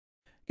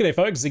G'day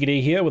folks,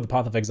 Ziggy here with the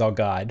Path of Exile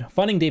guide.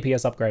 Finding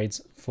DPS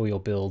upgrades for your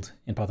build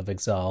in Path of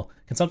Exile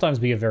can sometimes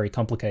be a very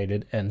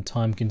complicated and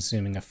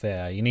time-consuming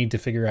affair. You need to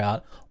figure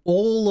out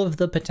all of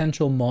the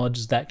potential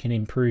mods that can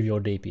improve your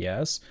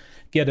DPS,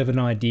 get an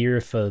idea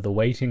for the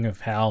weighting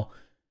of how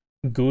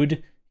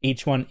good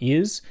each one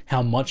is,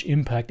 how much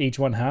impact each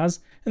one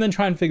has, and then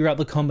try and figure out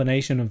the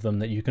combination of them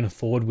that you can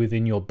afford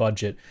within your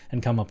budget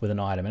and come up with an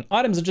item. And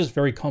items are just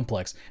very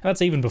complex, and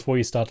that's even before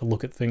you start to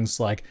look at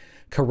things like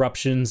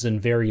corruptions and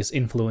various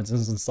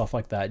influences and stuff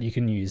like that you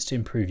can use to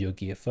improve your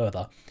gear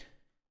further.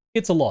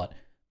 It's a lot.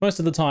 Most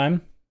of the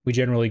time, we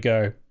generally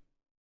go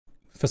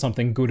for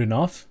something good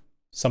enough,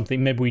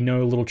 something maybe we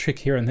know a little trick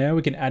here and there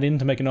we can add in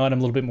to make an item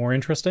a little bit more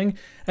interesting,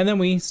 and then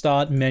we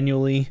start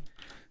manually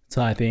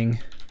typing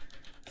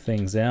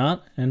things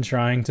out and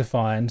trying to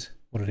find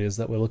what it is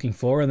that we're looking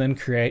for, and then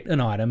create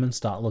an item and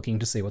start looking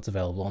to see what's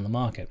available on the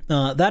market.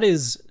 That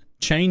is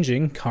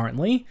changing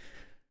currently.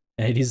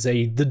 It is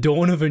the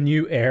dawn of a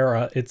new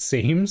era, it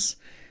seems.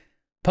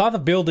 Path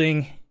of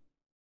Building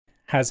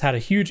has had a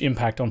huge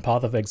impact on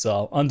Path of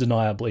Exile,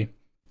 undeniably.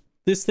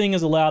 This thing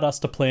has allowed us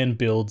to plan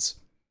builds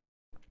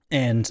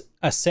and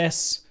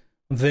assess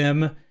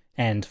them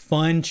and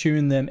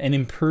fine-tune them and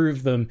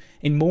improve them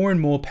in more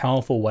and more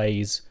powerful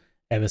ways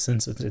ever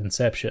since its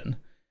inception.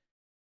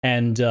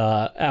 And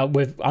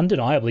we've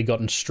undeniably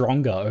gotten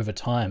stronger over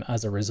time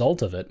as a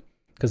result of it,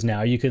 because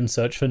now you can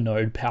search for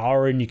node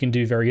power and you can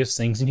do various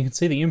things, and you can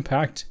see the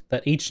impact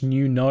that each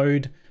new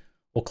node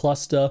or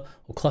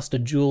cluster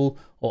jewel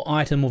or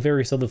item or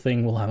various other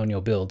thing will have on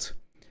your build.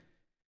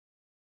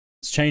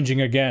 It's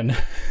changing again.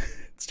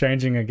 It's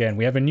changing again.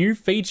 We have a new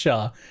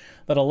feature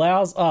that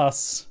allows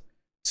us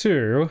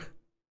to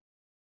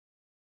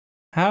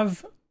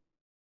have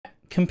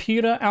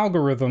computer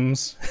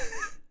algorithms,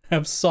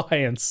 have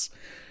science,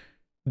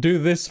 do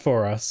this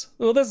for us.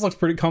 Well, this looks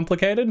pretty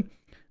complicated.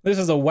 This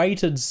is a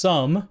weighted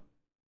sum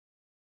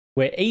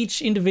where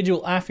each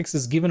individual affix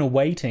is given a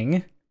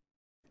weighting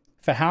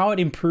for how it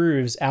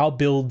improves our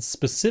build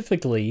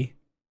specifically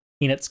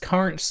in its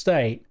current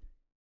state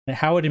and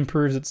how it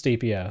improves its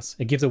DPS.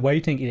 It gives a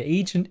weighting in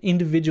each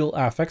individual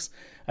affix.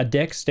 A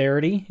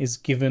dexterity is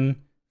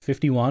given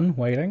 51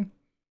 weighting.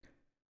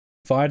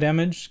 Fire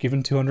damage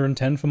given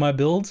 210 for my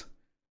build.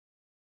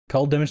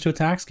 Cold damage to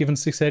attacks given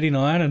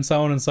 689, and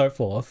so on and so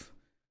forth.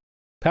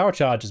 Power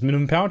charges,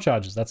 minimum power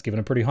charges, that's given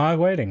a pretty high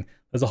weighting.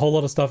 There's a whole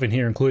lot of stuff in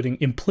here, including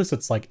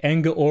implicits like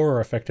anger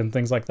aura effect and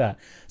things like that,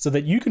 so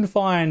that you can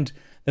find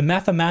the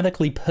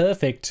mathematically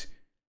perfect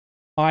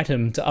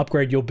item to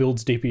upgrade your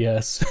build's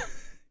DPS.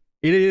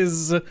 It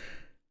is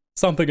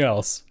something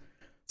else.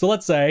 So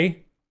let's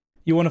say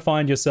you want to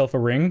find yourself a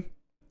ring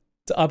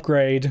to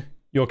upgrade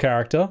your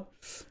character.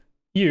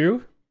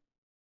 You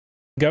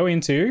go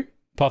into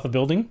Path of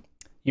Building,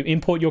 you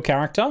import your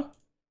character.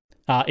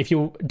 If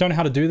you don't know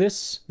how to do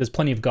this, there's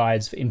plenty of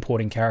guides for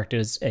importing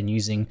characters and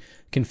using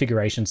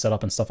configuration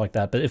setup and stuff like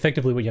that. But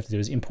effectively what you have to do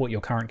is import your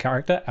current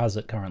character as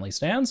it currently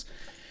stands,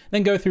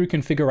 then go through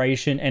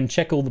configuration and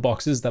check all the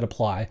boxes that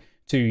apply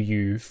to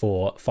you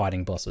for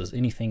fighting bosses.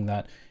 Anything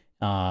that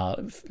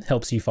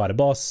helps you fight a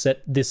boss,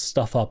 set this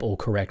stuff up all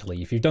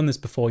correctly. If you've done this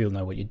before, you'll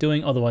know what you're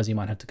doing. Otherwise, you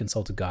might have to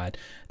consult a guide.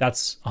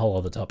 That's a whole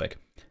other topic.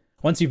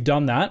 Once you've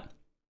done that,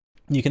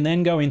 you can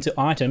then go into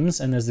items,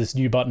 and there's this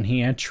new button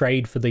here,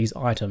 trade for these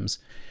items.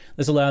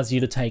 This allows you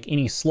to take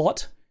any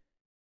slot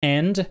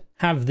and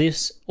have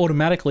this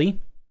automatically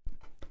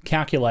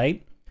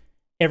calculate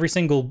every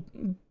single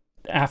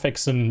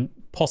affix and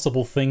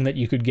possible thing that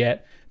you could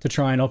get to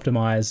try and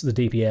optimize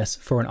the DPS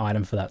for an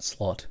item for that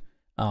slot.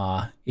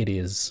 It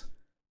is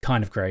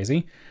kind of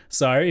crazy.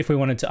 So if we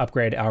wanted to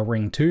upgrade our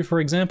ring 2, for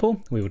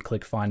example, we would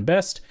click find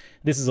best.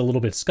 This is a little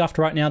bit scuffed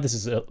right now. This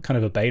is kind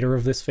of a beta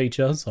of this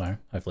feature, so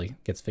hopefully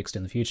it gets fixed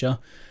in the future.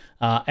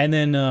 And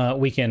then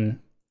we can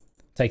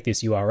take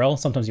this URL.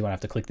 Sometimes you might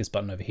have to click this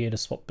button over here to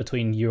swap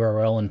between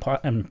URL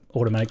and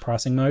automatic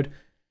pricing mode.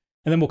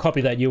 And then we'll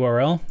copy that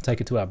URL, take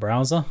it to our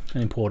browser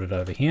and import it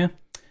over here.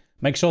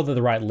 Make sure that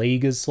the right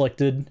league is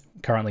selected.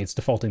 Currently it's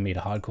defaulting me to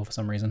hardcore for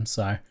some reason,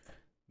 so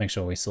make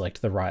sure we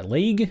select the right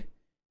league.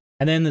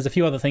 And then there's a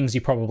few other things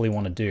you probably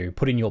want to do.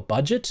 Put in your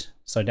budget.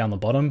 So down the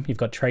bottom, you've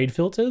got trade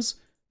filters,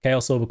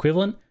 Chaos Orb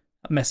equivalent.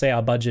 Let's say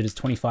our budget is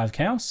 25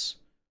 Chaos.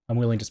 I'm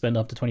willing to spend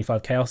up to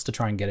 25 Chaos to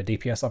try and get a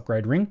DPS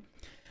upgrade ring.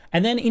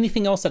 And then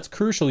anything else that's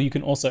crucial, you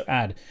can also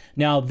add.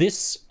 Now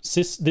this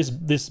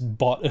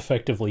bot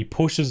effectively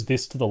pushes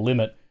this to the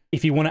limit.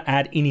 If you want to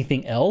add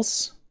anything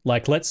else,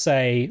 like let's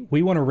say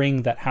we want a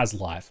ring that has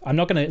life. I'm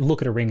not going to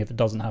look at a ring if it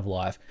doesn't have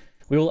life.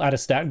 We will add a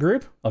stat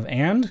group of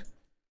and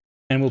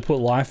we'll put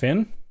life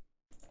in.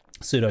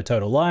 Pseudo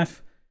total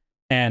life,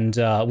 and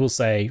we'll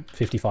say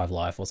 55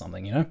 life or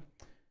something, you know?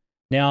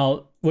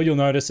 Now, what you'll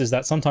notice is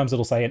that sometimes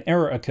it'll say an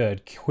error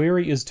occurred.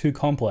 Query is too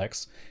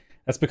complex.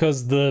 That's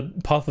because the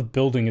Path of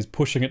Building is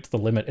pushing it to the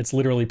limit. It's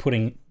literally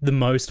putting the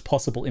most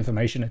possible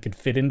information it could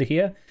fit into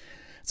here.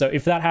 So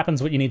if that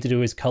happens, what you need to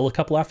do is cull a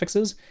couple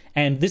affixes,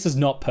 and this is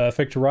not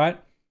perfect, right?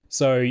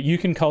 So you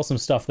can cull some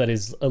stuff that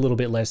is a little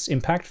bit less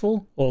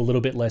impactful or a little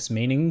bit less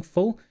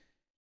meaningful.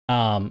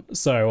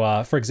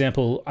 For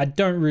example, I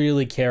don't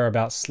really care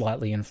about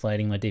slightly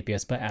inflating my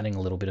DPS by adding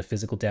a little bit of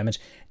physical damage.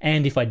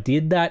 And if I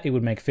did that, it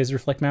would make Fizz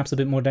Reflect maps a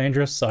bit more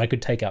dangerous. So I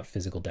could take out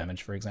physical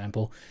damage, for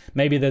example.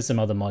 Maybe there's some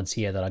other mods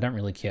here that I don't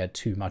really care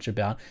too much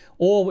about.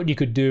 Or what you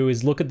could do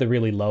is look at the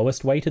really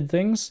lowest weighted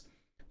things.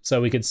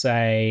 So we could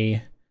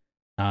say,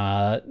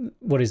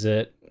 what is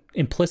it?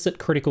 Implicit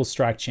critical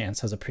strike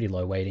chance has a pretty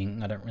low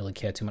weighting. I don't really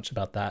care too much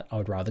about that. I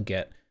would rather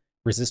get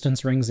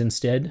resistance rings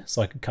instead,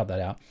 so I could cut that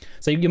out.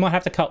 So you might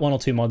have to cut 1 or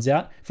 2 mods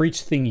out. For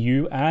each thing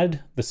you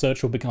add, the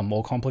search will become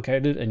more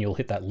complicated and you'll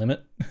hit that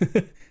limit.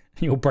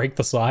 You'll break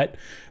the site.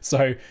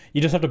 So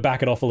you just have to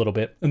back it off a little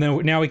bit. And then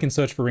now we can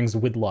search for rings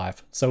with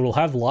life. So we'll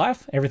have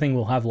life, everything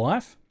will have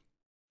life,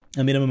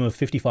 a minimum of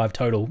 55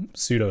 total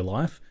pseudo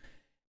life.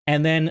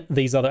 And then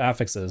these other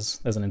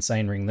affixes. There's an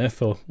insane ring there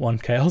for 1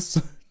 chaos.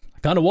 I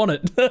kind of want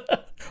it.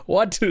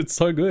 What? It's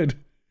so good.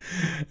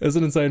 There's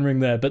an insane ring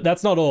there, but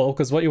that's not all,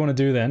 because what you want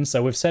to do then,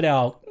 so we've set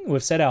our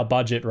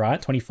budget,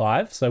 right,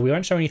 25, so we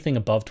won't show anything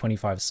above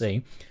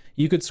 25C.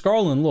 You could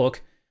scroll and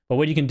look, but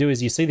what you can do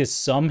is you see this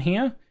sum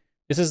here.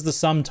 This is the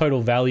sum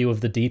total value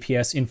of the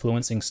DPS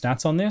influencing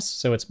stats on this,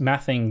 so it's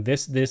mathing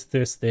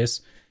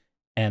this,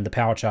 and the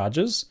power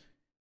charges,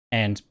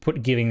 and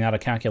giving that a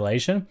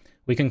calculation.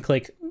 We can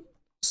click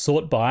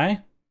sort by,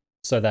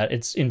 so that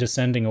it's in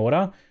descending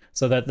order,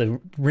 so that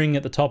the ring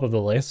at the top of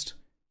the list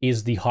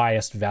is the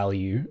highest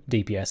value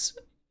DPS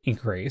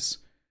increase.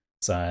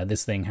 So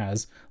this thing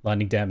has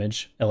lightning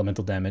damage,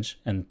 elemental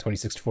damage, and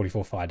 26 to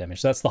 44 fire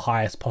damage. So that's the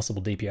highest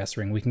possible DPS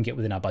ring we can get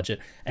within our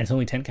budget, and it's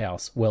only 10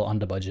 chaos, well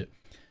under budget.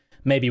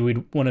 Maybe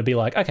we'd want to be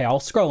like, okay,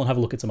 I'll scroll and have a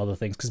look at some other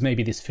things, because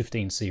maybe this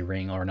 15C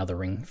ring or another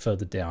ring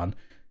further down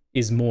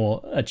is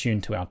more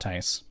attuned to our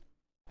tastes.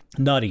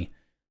 Nutty.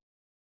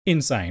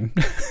 Insane.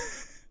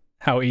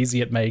 How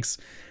easy it makes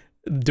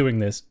doing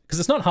this. Because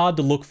it's not hard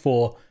to look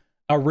for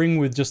a ring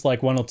with just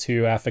like 1 or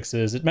 2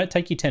 affixes. It might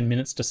take you 10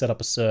 minutes to set up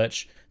a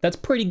search. That's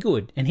pretty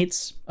good and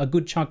hits a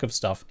good chunk of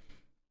stuff.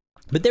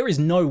 But there is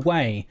no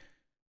way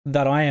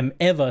that I am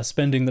ever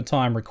spending the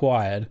time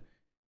required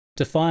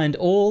to find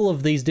all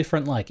of these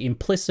different like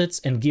implicits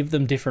and give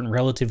them different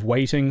relative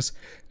weightings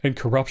and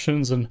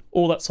corruptions and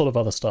all that sort of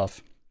other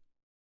stuff.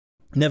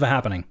 Never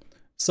happening.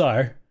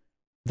 So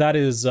that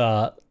is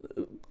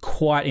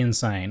quite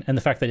insane. And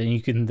the fact that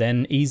you can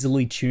then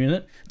easily tune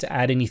it to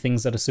add any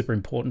things that are super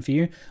important for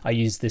you. I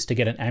used this to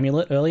get an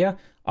amulet earlier.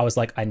 I was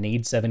like, I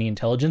need 70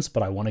 intelligence,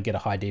 but I want to get a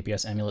high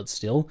DPS amulet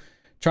still.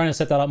 Trying to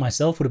set that up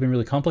myself would have been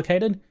really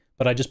complicated,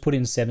 but I just put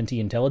in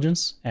 70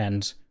 intelligence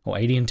or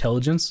 80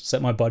 intelligence,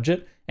 set my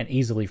budget, and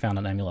easily found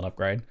an amulet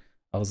upgrade.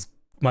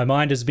 My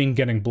mind has been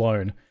getting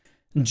blown.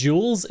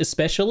 Jewels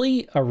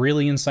especially are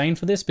really insane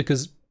for this,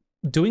 because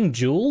doing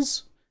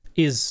jewels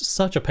is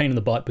such a pain in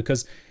the butt,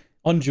 because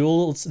on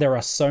jewels, there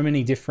are so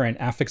many different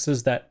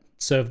affixes that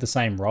serve the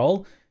same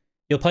role.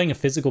 You're playing a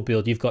physical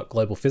build, you've got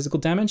global physical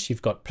damage,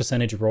 you've got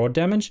percentage raw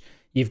damage,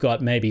 you've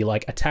got maybe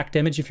like attack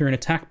damage if you're an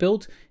attack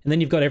build, and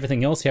then you've got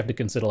everything else you have to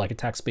consider, like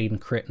attack speed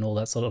and crit and all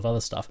that sort of other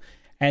stuff.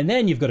 And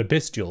then you've got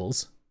abyss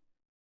jewels.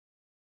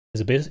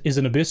 Is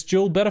an abyss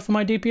jewel better for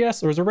my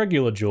DPS, or is a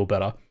regular jewel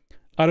better?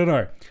 I don't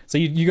know. So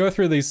you go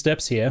through these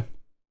steps here,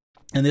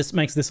 and this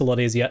makes this a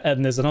lot easier.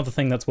 And there's another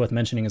thing that's worth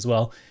mentioning as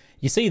well.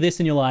 You see this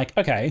and you're like,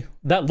 okay,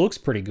 that looks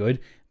pretty good.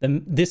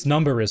 Then this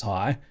number is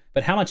high,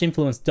 but how much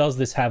influence does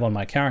this have on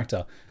my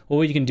character? Well,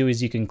 what you can do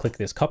is you can click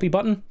this copy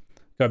button,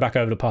 go back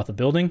over to Path of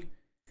Building,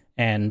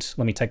 and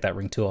let me take that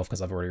ring 2 off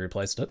because I've already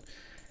replaced it.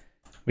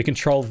 We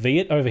Control V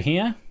it over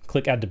here,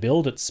 click Add to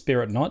Build, it's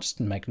Spirit Knot,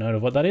 just make note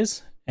of what that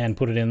is, and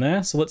put it in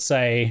there. So let's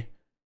say,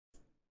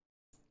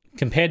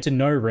 compared to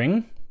no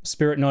ring,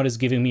 Spirit Knot is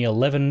giving me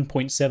 11.7%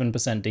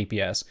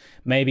 DPS.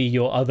 Maybe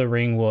your other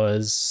ring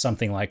was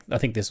something like, I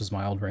think this was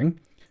my old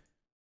ring.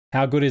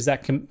 How good is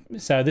that?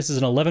 So this is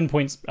an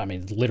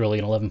literally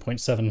an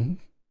 11.7%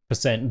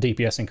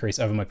 DPS increase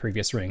over my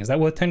previous ring. Is that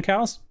worth 10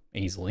 cows?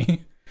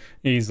 Easily.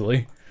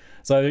 Easily.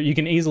 So you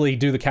can easily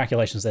do the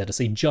calculations there to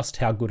see just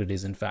how good it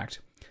is, in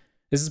fact.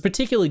 This is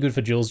particularly good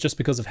for jewels just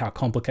because of how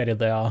complicated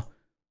they are.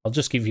 I'll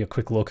just give you a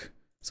quick look.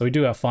 So we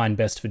do our find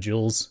best for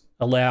jewels,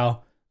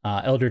 allow,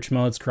 Eldritch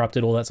modes,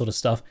 corrupted, all that sort of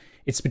stuff.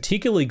 It's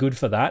particularly good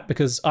for that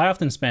because I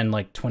often spend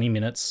like 20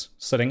 minutes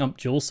setting up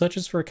jewel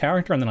searches for a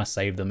character, and then I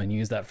save them and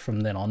use that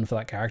from then on for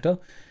that character.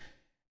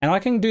 And I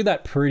can do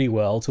that pretty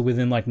well to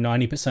within like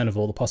 90% of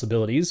all the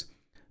possibilities,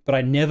 but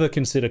I never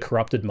consider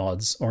corrupted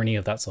mods or any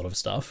of that sort of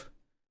stuff.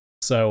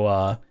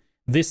 So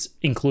this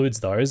includes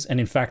those,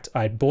 and in fact,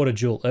 I bought a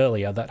jewel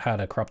earlier that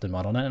had a corrupted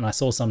mod on it, and I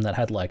saw some that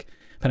had like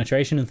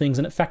penetration and things,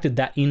 and it factored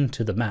that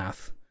into the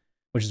math,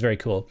 which is very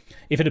cool.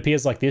 If it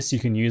appears like this, you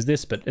can use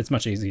this, but it's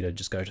much easier to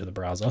just go to the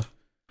browser.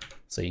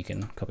 So you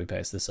can copy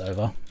paste this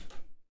over.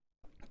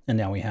 And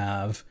now we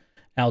have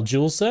our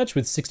jewel search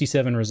with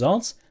 67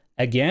 results.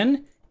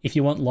 Again, if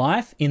you want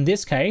life, in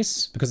this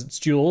case, because it's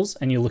jewels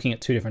and you're looking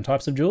at 2 different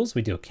types of jewels,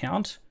 we do a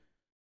count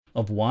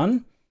of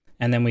 1,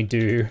 and then we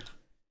do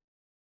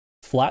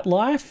flat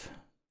life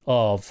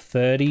of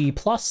 30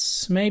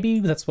 plus, maybe.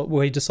 That's what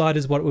we decide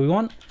is what we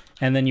want.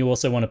 And then you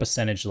also want a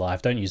percentage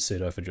life. Don't use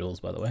pseudo for jewels,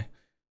 by the way.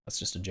 That's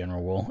just a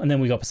general rule. And then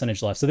we got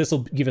percentage life. So this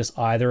will give us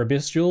either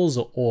abyss jewels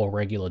or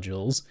regular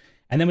jewels.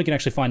 And then we can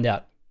actually find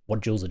out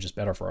what jewels are just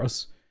better for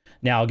us.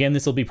 Now, again,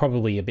 this will be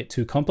probably a bit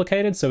too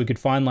complicated. So we could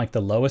find like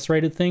the lowest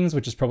rated things,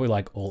 which is probably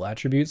like all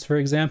attributes, for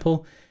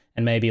example.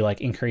 And maybe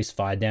like increased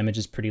fire damage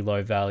is pretty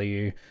low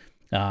value.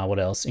 What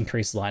else?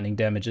 Increased lightning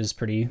damage is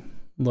pretty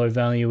low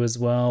value as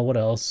well. What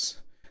else?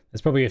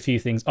 There's probably a few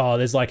things. Oh,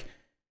 there's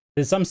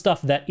some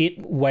stuff that it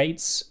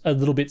weights a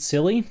little bit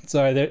silly.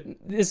 So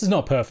this is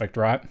not perfect,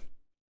 right?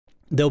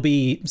 There'll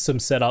be some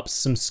setups,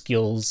 some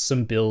skills,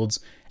 some builds,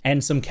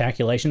 and some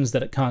calculations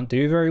that it can't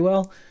do very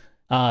well.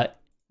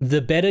 The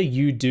better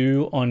you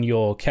do on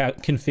your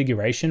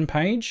configuration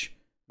page,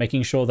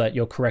 making sure that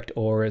your correct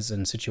auras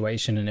and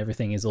situation and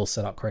everything is all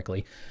set up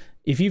correctly.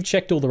 If you've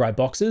checked all the right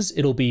boxes,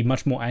 it'll be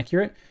much more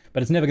accurate,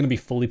 but it's never going to be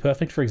fully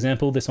perfect. For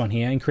example, this one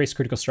here, increased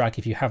critical strike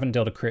if you haven't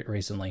dealt a crit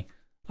recently.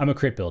 I'm a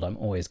crit build, I'm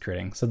always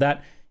critting. So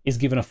that is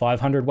given a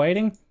 500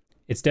 weighting.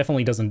 It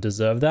definitely doesn't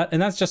deserve that.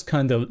 And that's just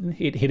kind of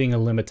hitting a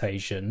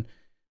limitation.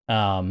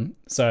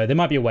 So there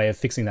might be a way of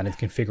fixing that in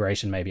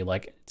configuration, maybe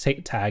like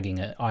tagging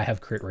it, I have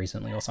crit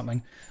recently or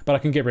something, but I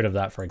can get rid of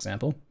that, for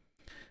example.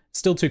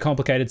 Still too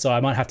complicated, so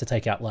I might have to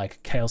take out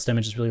like chaos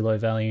damage is really low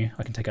value.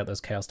 I can take out those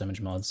chaos damage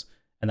mods,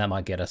 and that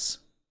might get us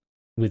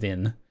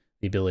within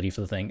the ability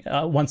for the thing.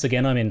 Once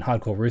again, I'm in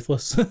hardcore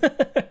ruthless.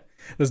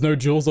 There's no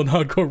jewels on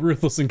hardcore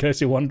ruthless in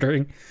case you're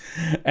wondering.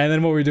 And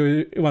then what we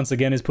do once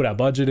again is put our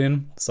budget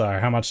in. So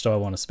how much do I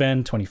want to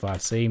spend?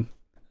 25C.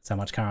 That's how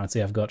much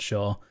currency I've got,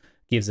 sure.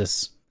 Gives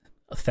us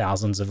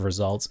thousands of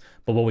results.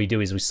 But what we do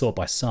is we sort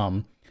by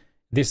sum.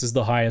 This is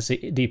the highest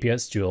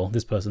DPS jewel.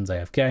 This person's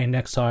AFK.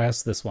 Next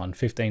highest, this one,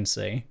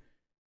 15C.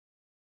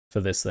 For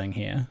this thing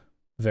here.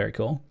 Very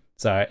cool.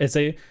 So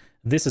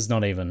this is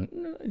not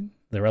even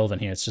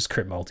irrelevant here. It's just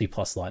crit multi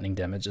plus lightning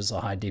damage is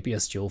a high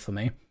DPS jewel for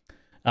me.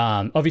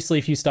 Obviously,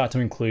 if you start to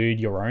include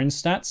your own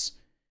stats,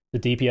 the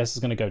DPS is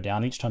going to go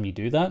down each time you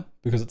do that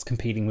because it's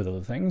competing with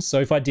other things. So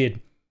if I did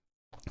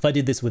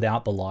this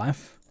without the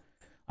life,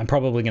 I'm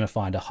probably going to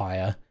find a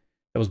higher.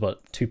 It was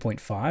what,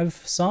 2.5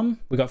 some?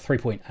 We got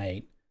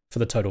 3.8 for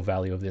the total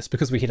value of this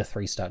because we hit a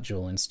 3-stat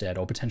jewel instead,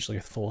 or potentially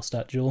a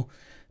 4-stat jewel.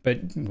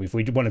 But if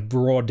we wanted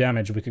broad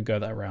damage, we could go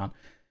that route.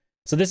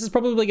 So this is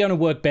probably going to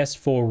work best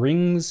for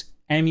rings,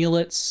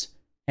 amulets,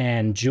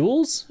 and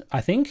jewels,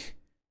 I think.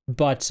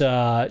 But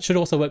it should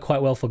also work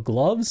quite well for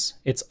gloves.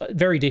 It's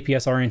very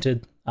DPS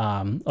oriented.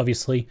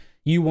 Obviously,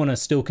 you want to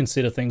still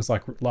consider things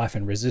like life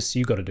and resist.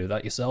 You got to do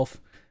that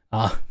yourself.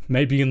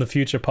 Maybe in the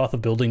future, Path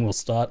of Building will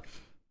start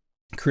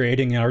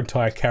creating our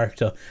entire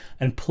character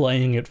and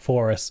playing it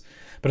for us.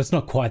 But it's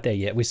not quite there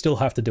yet. We still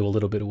have to do a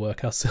little bit of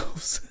work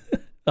ourselves.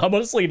 I'm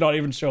honestly not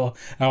even sure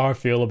how I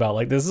feel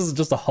about this is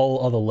just a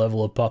whole other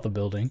level of Path of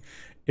Building.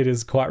 It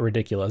is quite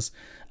ridiculous.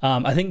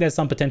 I think there's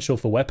some potential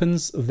for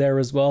weapons there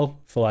as well,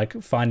 for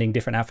like finding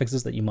different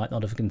affixes that you might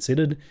not have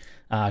considered.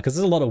 Because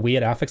there's a lot of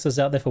weird affixes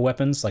out there for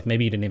weapons. Like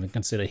maybe you didn't even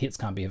consider hits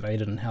can't be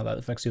evaded and how that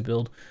affects your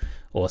build,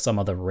 or some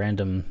other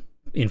random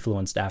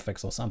influenced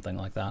affix or something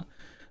like that.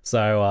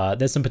 So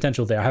there's some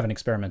potential there. I haven't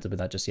experimented with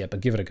that just yet,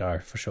 but give it a go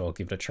for sure.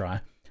 Give it a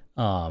try.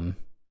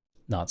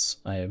 Nuts.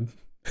 I am.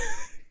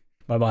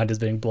 My mind is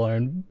being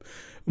blown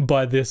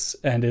by this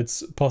and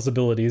its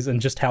possibilities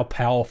and just how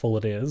powerful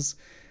it is.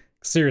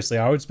 Seriously,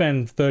 I would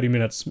spend 30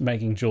 minutes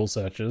making jewel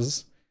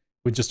searches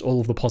with just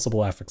all of the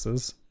possible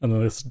affixes, and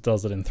then this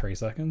does it in 3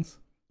 seconds.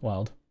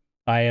 Wild.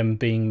 I am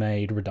being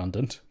made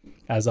redundant,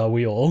 as are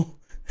we all,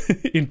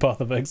 in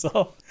Path of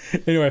Exile.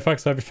 Anyway,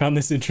 folks, I hope you found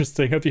this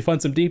interesting. Hope you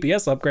find some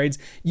DPS upgrades.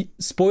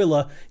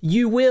 Spoiler,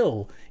 you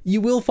will.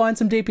 You will find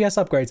some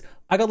DPS upgrades.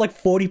 I got like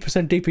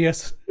 40%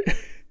 DPS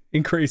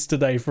increase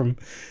today from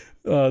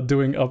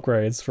doing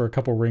upgrades for a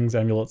couple rings,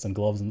 amulets, and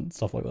gloves and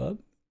stuff like that.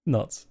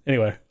 Nuts.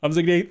 Anyway, I'm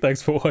Ziggy.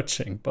 Thanks for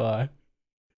watching. Bye.